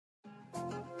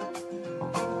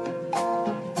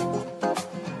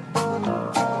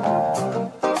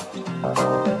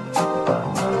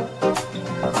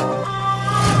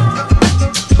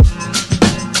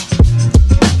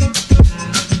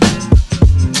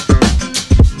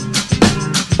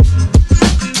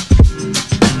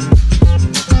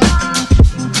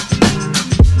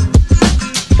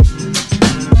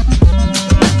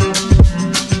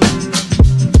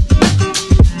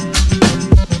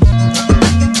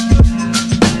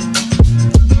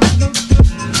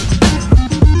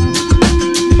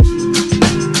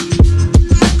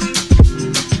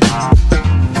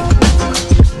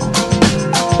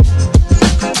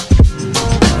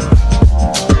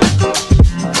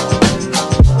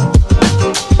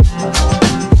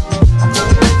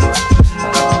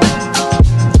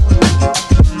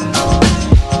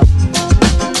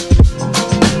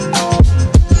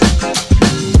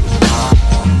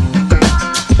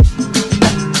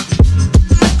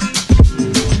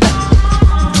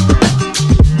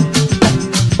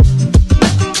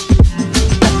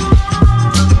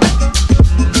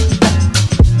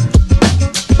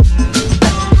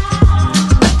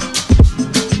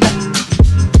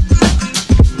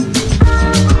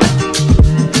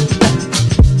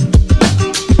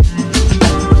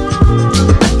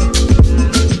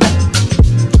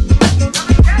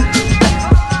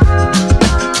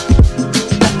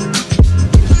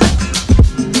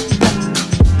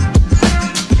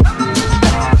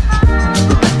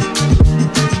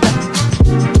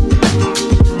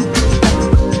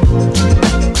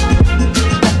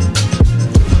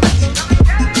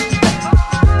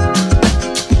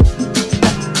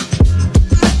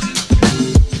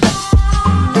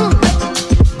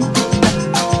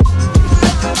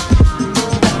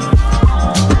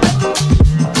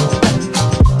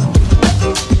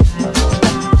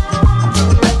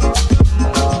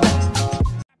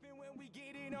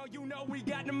You know we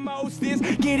got the mostest.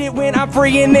 Get it when I'm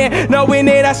free in there, knowing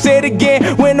it. I said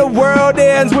again, when the world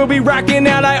ends, we'll be rocking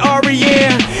out like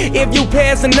R.E.M. If you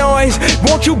pass the noise,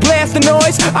 won't you blast the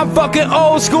noise? I'm fucking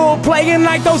old school, playing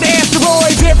like those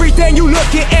asteroids. Everything you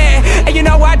looking at, and you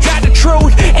know I got the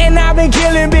truth. And I've been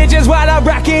killing bitches while I'm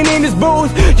rocking in this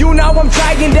booth. You know I'm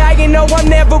trying, dying, no I'm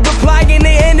never replying.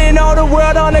 They ending all the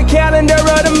world on the calendar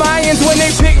of the Mayans. When they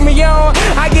pick me on,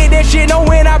 I get that shit on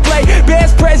when I play.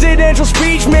 Best presidential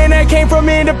speech, man, that came from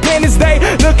Independence Day.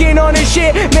 Looking on this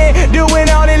shit, man, doing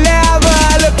all the lava.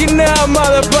 Looking up,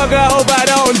 motherfucker, hope I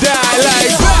don't die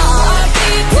like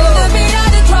heartbeat to the beat of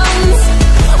the drums.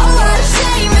 Oh, what a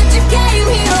shame that you came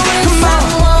here with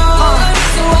someone.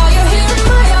 So while you're here in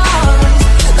my arms,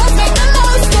 let's make the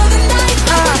most of the night.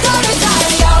 Like we're gonna die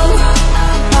young.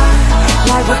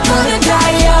 Like we're gonna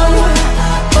die young.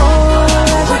 Oh,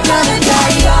 like we're gonna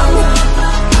die young.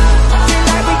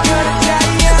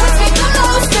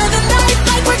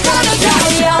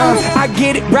 I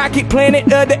get it, Rocket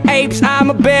Planet of the Apes.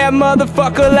 I'm a bad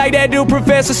motherfucker like that dude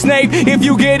Professor Snape. If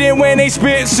you get it when they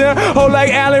spit, son, oh like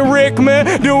Alan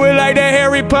Rickman. Do it like that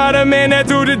Harry Potter, man, that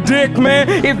through the dick, man.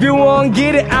 If you won't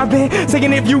get it, I've been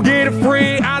saying if you get it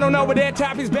free. I don't know what that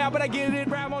topic's about, but I get it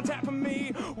right on top of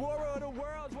me.